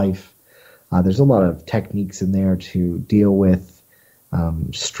busy life. There's a lot of techniques in there to deal with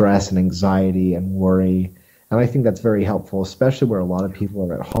stress and anxiety and worry. And I think that's very helpful, especially where a lot of people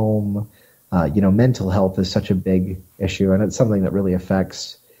are at home. You know, mental health is such a big issue, and it's something that really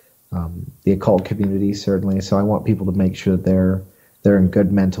affects the occult community, certainly. So I want people to make sure that they're in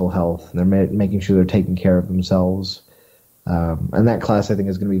good mental health, and they're making sure they're taking care of themselves. And that class, I think,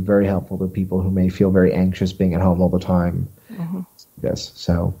 is going to be very helpful to people who may feel very anxious being at home all the time. Mm-hmm. Yes,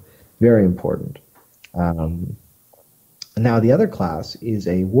 so very important. Now, the other class is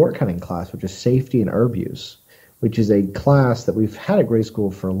a wart cutting class, which is safety and herb use, which is a class that we've had at Grey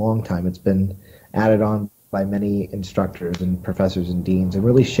School for a long time. It's been added on by many instructors and professors and deans, and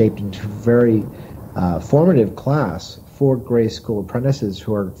really shaped into a very formative class for Grey School apprentices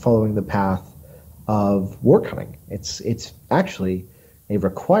who are following the path of wart cutting. It's actually a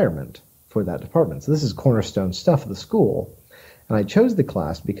requirement for that department. So this is cornerstone stuff of the school. And I chose the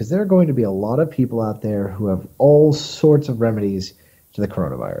class because there are going to be a lot of people out there who have all sorts of remedies to the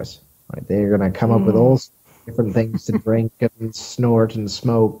coronavirus. Right? They're going to come up with all different things to drink and snort and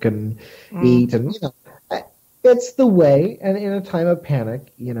smoke and eat. And, you know, it's the way. And in a time of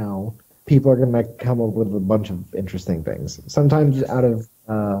panic, you know, people are going to come up with a bunch of interesting things. Sometimes out of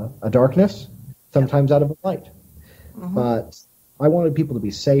a darkness, sometimes out of a light. Mm-hmm. But I wanted people to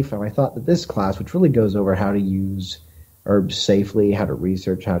be safe, and I thought that this class, which really goes over how to use herbs safely, how to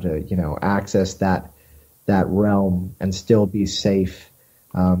research, how to, you know, access that realm and still be safe.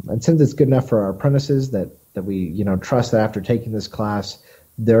 And since it's good enough for our apprentices that we, you know, trust that after taking this class,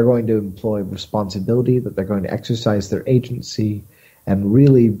 they're going to employ responsibility, that they're going to exercise their agency and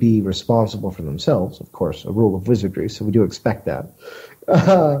really be responsible for themselves. Of course, a rule of wizardry, so we do expect that.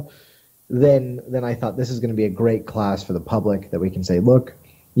 Then I thought this is going to be a great class for the public that we can say, look,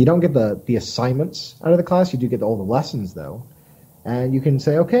 you don't get the assignments out of the class. You do get all the lessons, though. And you can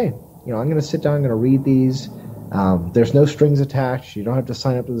say, okay, you know, I'm going to sit down, I'm going to read these. There's no strings attached. You don't have to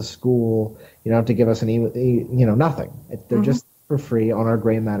sign up to the school. You don't have to give us nothing. They're just for free on our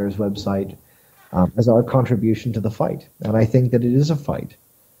Grey Matters website as our contribution to the fight. And I think that it is a fight.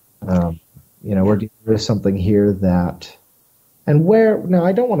 You know, we're dealing with something here that... And now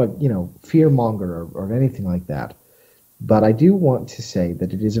I don't want to, you know, fear-monger or anything like that, but I do want to say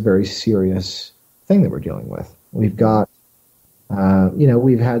that it is a very serious thing that we're dealing with. We've got, you know,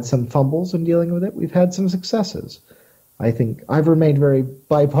 we've had some fumbles in dealing with it. We've had some successes. I think I've remained very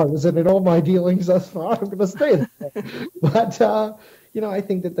bipartisan in all my dealings thus far. I'm going to stay there. But, you know, I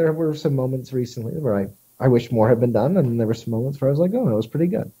think that there were some moments recently where I wish more had been done, and there were some moments where I was like, oh, that was pretty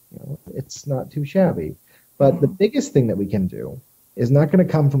good. You know, it's not too shabby. But the biggest thing that we can do is not going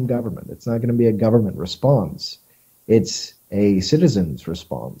to come from government. It's not going to be a government response. It's a citizen's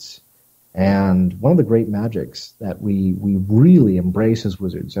response. And one of the great magics that we really embrace as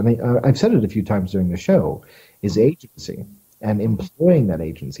wizards, and I've said it a few times during the show, is agency and employing that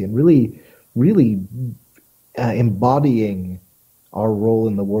agency and really embodying our role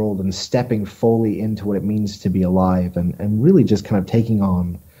in the world and stepping fully into what it means to be alive, and really just kind of taking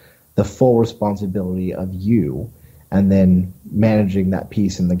on the full responsibility of you, and then managing that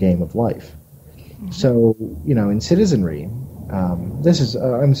piece in the game of life. So, in citizenry,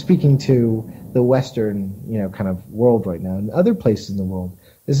 I'm speaking to the Western, kind of world right now. In other places in the world,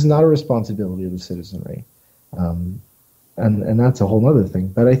 this is not a responsibility of the citizenry. And that's a whole other thing.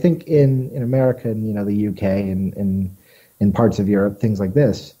 But I think in America and, the UK and in parts of Europe, things like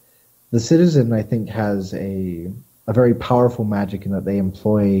this, the citizen, I think, has a very powerful magic in that they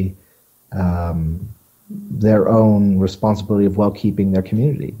employ their own responsibility of well-keeping their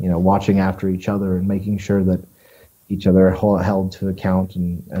community, watching after each other and making sure that each other are held to account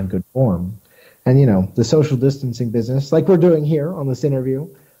in good form. And, the social distancing business, like we're doing here on this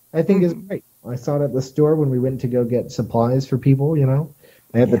interview, I think is great. I saw it at the store when we went to go get supplies for people,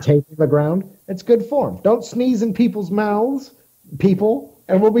 They had the tape on the ground. It's good form. Don't sneeze in people's mouths, people,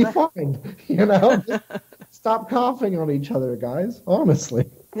 and we'll be fine, Just stop coughing on each other, guys, honestly.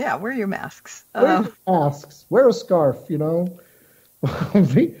 Yeah, wear your masks. Wear your masks. Wear a scarf, be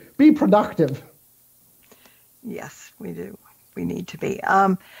productive. Yes, we do. We need to be.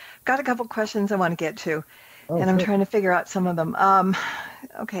 Got a couple questions I want to get to, and I'm trying to figure out some of them.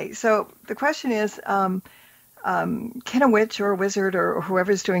 Okay, so the question is, can a witch or a wizard or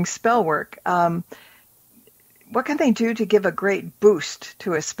whoever's doing spell work, what can they do to give a great boost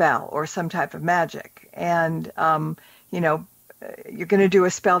to a spell or some type of magic? And, you're going to do a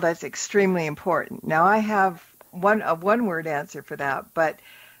spell that's extremely important. Now, I have a one-word answer for that, but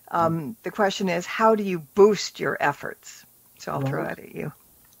the question is, how do you boost your efforts? So I'll throw that at you.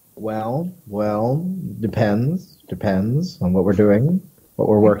 Well, depends on what we're doing, what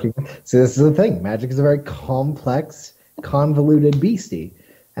we're working with. So this is the thing. Magic is a very complex, convoluted beastie,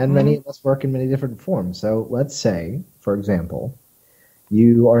 and many of us work in many different forms. So let's say, for example,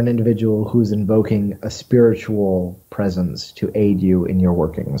 you are an individual who's invoking a spiritual presence to aid you in your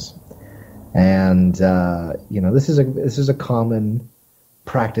workings. And, this is a common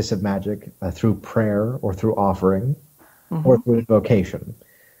practice of magic through prayer or through offering or through invocation.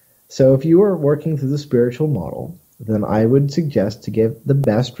 So if you are working through the spiritual model, then I would suggest to give the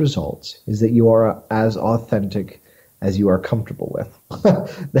best results is that you are as authentic as you are comfortable with.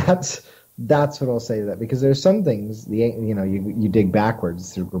 That's what I'll say to that, because there's some things, you dig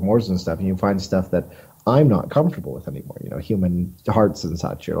backwards through grimoires and stuff, and you find stuff that I'm not comfortable with anymore, human hearts and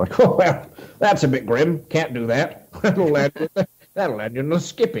such. You're like, oh, well, that's a bit grim. Can't do that. That'll land you in a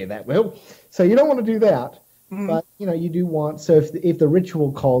skippy, that will. So you don't want to do that. But, you do want, so if the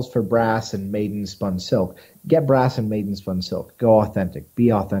ritual calls for brass and maiden spun silk, get brass and maiden spun silk. Go authentic.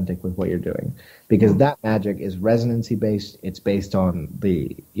 Be authentic with what you're doing. Because that magic is resonancy based. It's based on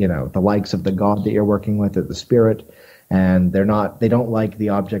the likes of the god that you're working with or the spirit. And they don't like the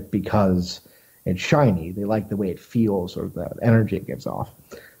object because it's shiny. They like the way it feels or the energy it gives off.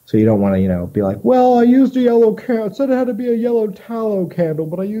 So you don't want to, be like, well, I used a yellow candle. It said it had to be a yellow tallow candle,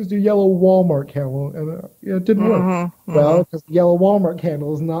 but I used a yellow Walmart candle, and it didn't work. Well, because the yellow Walmart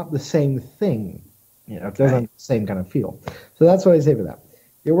candle is not the same thing. It doesn't have the same kind of feel. So that's what I say for that.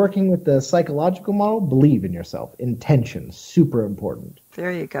 You're working with the psychological model. Believe in yourself. Intention, super important.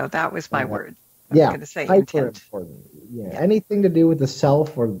 There you go. That was my word. I was going to say hyper important. Yeah, anything to do with the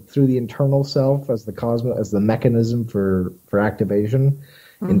self or through the internal self as the mechanism for activation.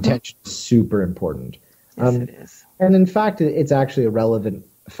 Intention is super important. Yes, it is. And in fact, it's actually a relevant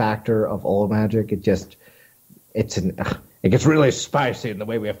factor of all magic. It gets really spicy in the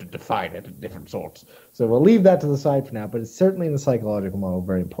way we have to define it in different sorts. So we'll leave that to the side for now, but it's certainly in the psychological model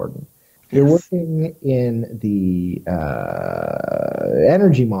very important. If you're working in the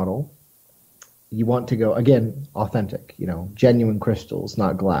energy model, you want to go, again, authentic, genuine crystals,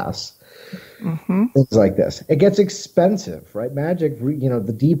 not glass. Things like this. It gets expensive, right? Magic,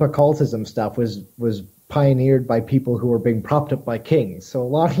 the deep occultism stuff was pioneered by people who were being propped up by kings. So a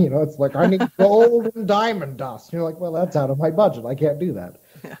lot, it's like, I need gold and diamond dust. And you're like, well, that's out of my budget. I can't do that.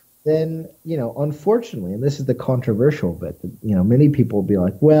 Yeah. Then, unfortunately, and this is the controversial bit, many people will be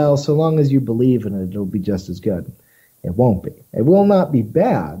like, well, so long as you believe in it, it'll be just as good. It won't be. It will not be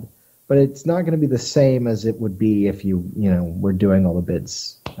bad, but it's not going to be the same as it would be if you were doing all the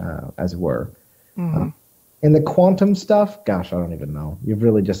bits, as it were. In the quantum stuff, gosh, I don't even know. You've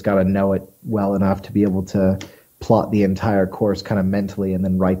really just got to know it well enough to be able to plot the entire course kind of mentally and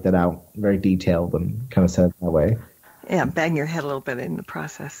then write that out very detailed and kind of set it that way. Yeah, bang your head a little bit in the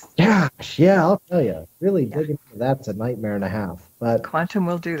process. Gosh, yeah, I'll tell you. Really digging into that's a nightmare and a half. But quantum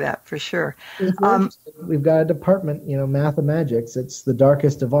will do that for sure. We've got a department, math and magics. It's the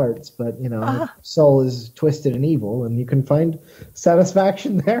darkest of arts, but soul is twisted and evil, and you can find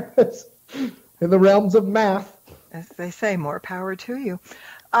satisfaction there in the realms of math. As they say, more power to you.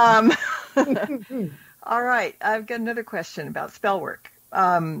 All right, I've got another question about spell work.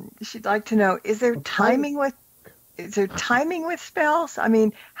 She'd like to know: is there timing with spells? I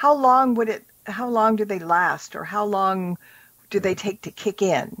mean, how long do they last, or how long do they take to kick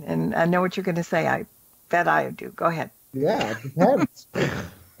in? And I know what you're going to say. I bet I do. Go ahead. Yeah, it depends.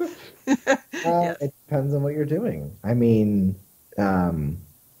 Yes. It depends on what you're doing. I mean, there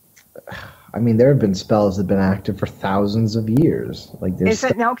have been spells that have been active for thousands of years. Like this.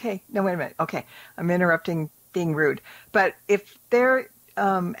 Okay. No, wait a minute. Okay, I'm interrupting, being rude. But if they're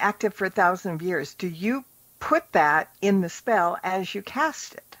active for 1,000 of years, do you put that in the spell as you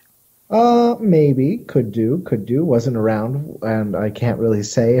cast it? Maybe. Could do. Wasn't around, and I can't really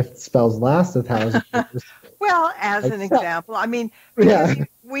say if spells last 1,000 years. Well, as an example, I mean,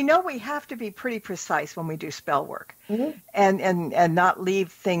 we know we have to be pretty precise when we do spell work, and not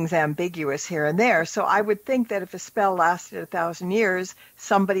leave things ambiguous here and there. So I would think that if a spell lasted 1,000 years,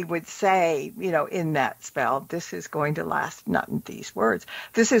 somebody would say, in that spell, this is going to last, not in these words,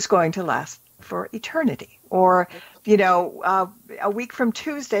 this is going to last for eternity. Or, a week from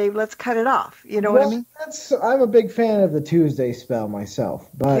Tuesday, let's cut it off. You know what I mean? I'm a big fan of the Tuesday spell myself.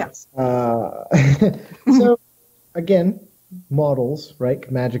 But, so, again, models, right?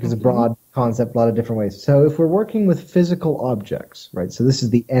 Magic is a broad concept, a lot of different ways. So if we're working with physical objects, right? So this is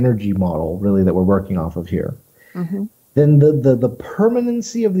the energy model, really, that we're working off of here. Mm-hmm. Then the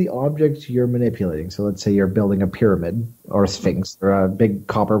permanency of the object you're manipulating. So let's say you're building a pyramid or a sphinx or a big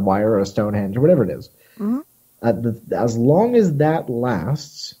copper wire or a Stonehenge or whatever it is. Mm-hmm. As long as that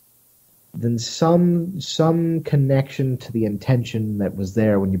lasts, then some connection to the intention that was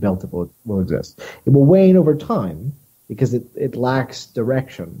there when you built it will exist. It will wane over time because it lacks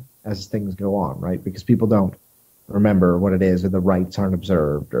direction as things go on, right? Because people don't remember what it is, or the rites aren't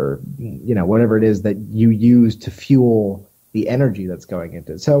observed, or whatever it is that you use to fuel the energy that's going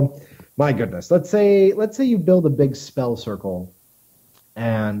into it. So, my goodness, let's say you build a big spell circle,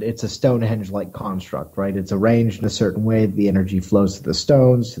 and it's a Stonehenge-like construct, right? It's arranged in a certain way. The energy flows to the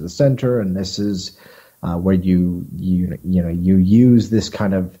stones, to the center, and this is where you use this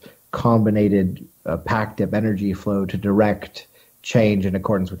kind of combinated pactive energy flow to direct change in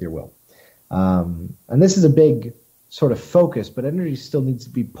accordance with your will. And this is a big sort of focus, but energy still needs to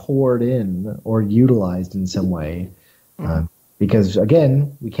be poured in or utilized in some way. Because,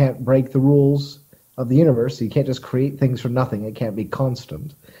 again, we can't break the rules of the universe. So you can't just create things from nothing. It can't be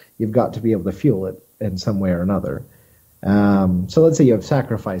constant. You've got to be able to fuel it in some way or another. So let's say you have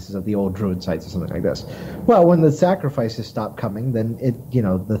sacrifices at the old druid sites or something like this. Well, when the sacrifices stop coming, then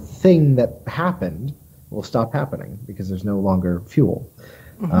the thing that happened will stop happening because there's no longer fuel.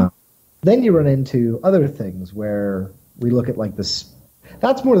 Mm-hmm. Then you run into other things where we look at like this.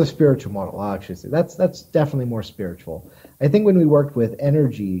 That's more the spiritual model, I'll actually say. That's definitely more spiritual. I think when we worked with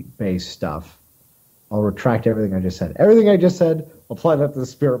energy-based stuff, I'll retract everything I just said. Everything I just said, apply that to the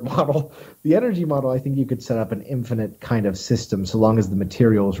spirit model. The energy model, I think you could set up an infinite kind of system so long as the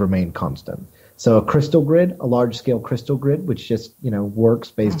materials remain constant. So a crystal grid, a large-scale crystal grid, which just, works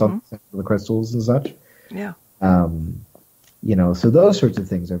based on the crystals and such. Yeah. So those sorts of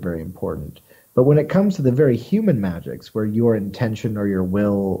things are very important. But when it comes to the very human magics, where your intention or your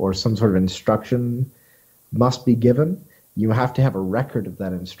will or some sort of instruction must be given, you have to have a record of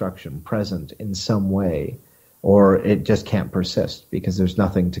that instruction present in some way, or it just can't persist because there's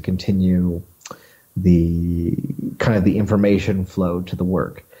nothing to continue the kind of the information flow to the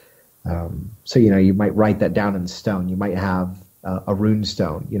work. So, you might write that down in stone. You might have a rune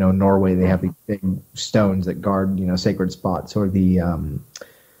stone. In Norway they have these big stones that guard, sacred spots, or the,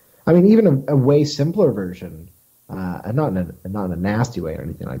 even a way simpler version, and not in a nasty way or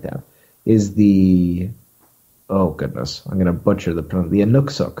anything like that, is the, oh goodness, I'm going to butcher the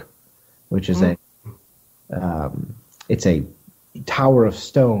Inuksuk, which is it's a tower of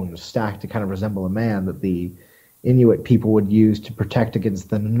stones stacked to kind of resemble a man that the Inuit people would use to protect against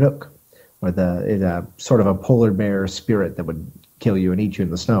the Nanook, or the sort of a polar bear spirit that would kill you and eat you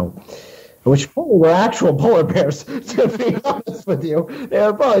in the snow. Which were actual polar bears, to be honest with you. They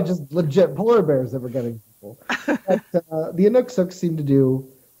are probably just legit polar bears that were getting people. But the Inuksuk seem to do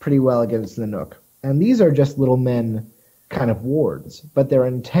pretty well against the Nanook. And these are just little men kind of wards. But their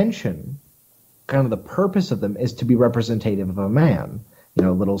intention, kind of the purpose of them, is to be representative of a man. A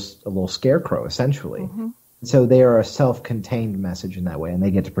little scarecrow, essentially. Mm-hmm. So they are a self-contained message in that way, and they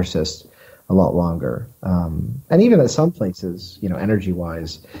get to persist a lot longer. And even at some places,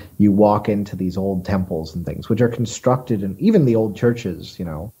 energy-wise, you walk into these old temples and things, which are constructed, and even the old churches,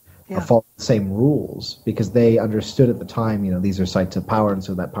 follow the same rules because they understood at the time, these are sites of power, and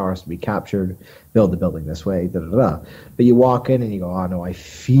so that power has to be captured, build the building this way, da-da-da. But you walk in and you go, oh, no, I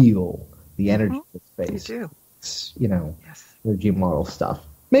feel the energy of the space. You do. It's, energy model stuff.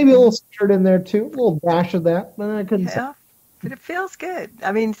 Maybe a little spirit in there, too, a little dash of that. I couldn't say. But it feels good.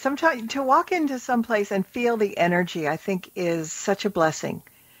 I mean, sometimes to walk into some place and feel the energy, I think, is such a blessing,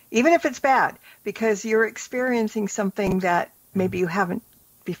 even if it's bad, because you're experiencing something that maybe you haven't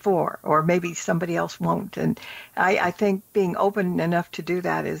before, or maybe somebody else won't. And I think being open enough to do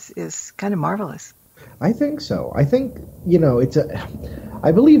that is kind of marvelous. I think so. I think,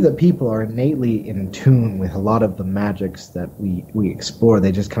 I believe that people are innately in tune with a lot of the magics that we explore.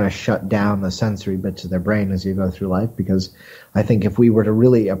 They just kind of shut down the sensory bits of their brain as you go through life, because I think if we were to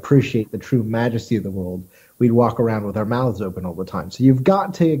really appreciate the true majesty of the world, we'd walk around with our mouths open all the time. So you've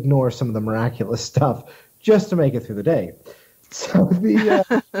got to ignore some of the miraculous stuff just to make it through the day. So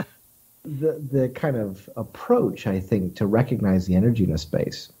the kind of approach, I think, to recognize the energy in a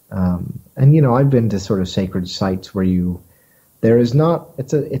space. And I've been to sort of sacred sites where it's not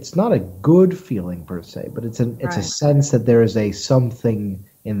a good feeling per se, but it's a sense that there is a something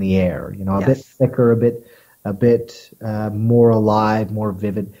in the air, a bit thicker, a bit more alive, more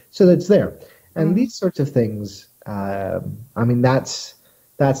vivid. So that's there. And these sorts of things, that's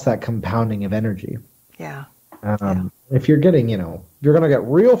that compounding of energy. Yeah. If you're getting, if you're going to get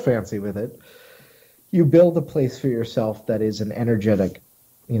real fancy with it, you build a place for yourself that is an energetic,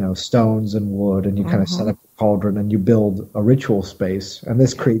 stones and wood, and you kind of set up a cauldron and you build a ritual space, and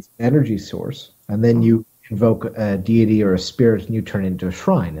this creates an energy source, and then you invoke a deity or a spirit and you turn it into a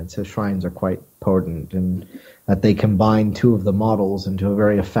shrine. And so shrines are quite potent, and that they combine two of the models into a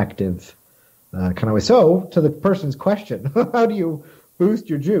very effective kind of way. So, to the person's question, how do you boost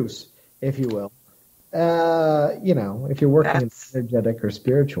your juice, if you will? If you're working in energetic or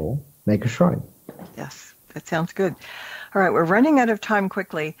spiritual, make a shrine. Yes, that sounds good. All right, we're running out of time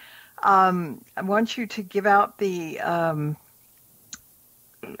quickly. I want you to give out the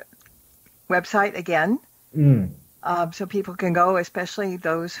website again, so people can go, especially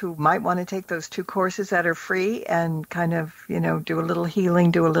those who might want to take those 2 courses that are free and kind of, do a little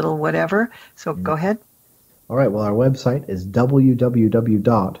healing, do a little whatever. So go ahead. All right, well, our website is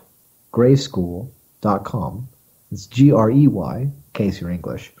www.greyschool.com. It's Grey, in case you're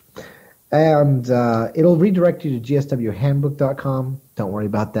English. And it'll redirect you to gswhandbook.com. Don't worry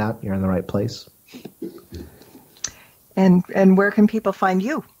about that. You're in the right place. And where can people find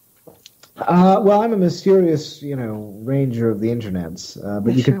you? Well, I'm a mysterious, ranger of the internets.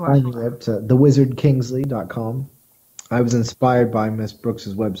 But you can find me at thewizardkingsley.com. I was inspired by Miss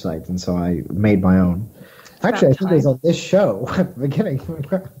Brooks's website, and so I made my own. Actually, I think it was on this show at the beginning.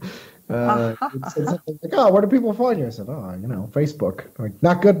 It said something like, "Oh, where do people find you?" I said, "Oh, Facebook." Like,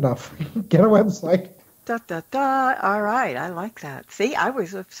 not good enough. Get a website. All right, I like that. See, I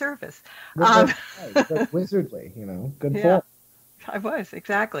was of service. That's wizardly, good form. I was,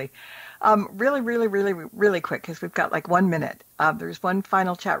 exactly. Really, really, really, really quick, because we've got like 1 minute. There's one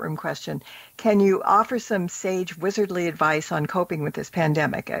final chat room question. Can you offer some sage wizardly advice on coping with this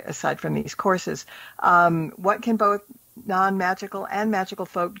pandemic, aside from these courses? What can both non-magical and magical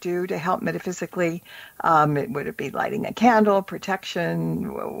folk do to help metaphysically? Would it be lighting a candle,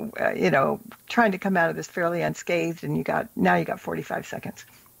 protection, trying to come out of this fairly unscathed, and you got 45 seconds.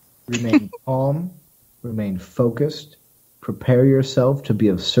 Remain calm, remain focused, prepare yourself to be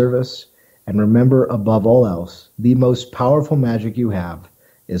of service, and remember, above all else, the most powerful magic you have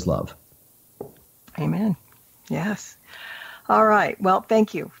is love. Amen. Yes. All right. Well,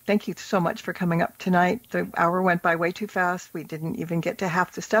 thank you. Thank you so much for coming up tonight. The hour went by way too fast. We didn't even get to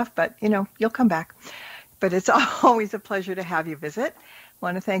half the stuff, but, you'll come back. But it's always a pleasure to have you visit. I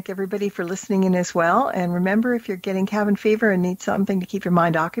want to thank everybody for listening in as well. And remember, if you're getting cabin fever and need something to keep your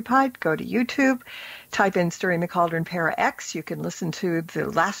mind occupied, go to YouTube, type in Stirring the Cauldron Para X. You can listen to the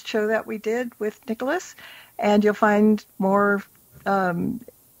last show that we did with Nicholas, and you'll find more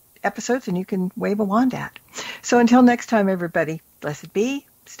episodes, and you can wave a wand at. So until next time, everybody, blessed be,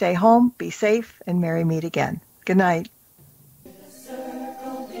 stay home, be safe, and merry meet again. Good night.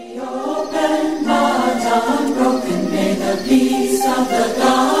 Circle be open, not unbroken. May the peace of the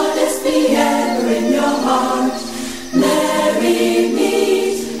goddess be ever in your heart. Merry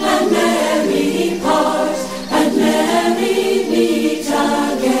meet and merry part, and merry meet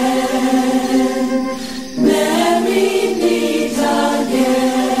again. Merry meet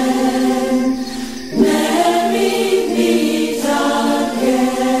again. Merry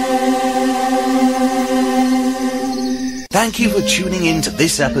Thank you for tuning in to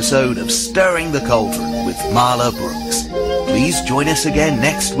this episode of Stirring the Cauldron with Marla Brooks. Please join us again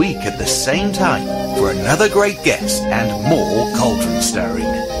next week at the same time for another great guest and more cauldron stirring.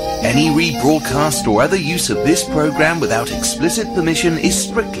 Any rebroadcast or other use of this program without explicit permission is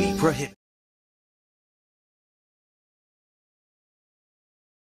strictly prohibited.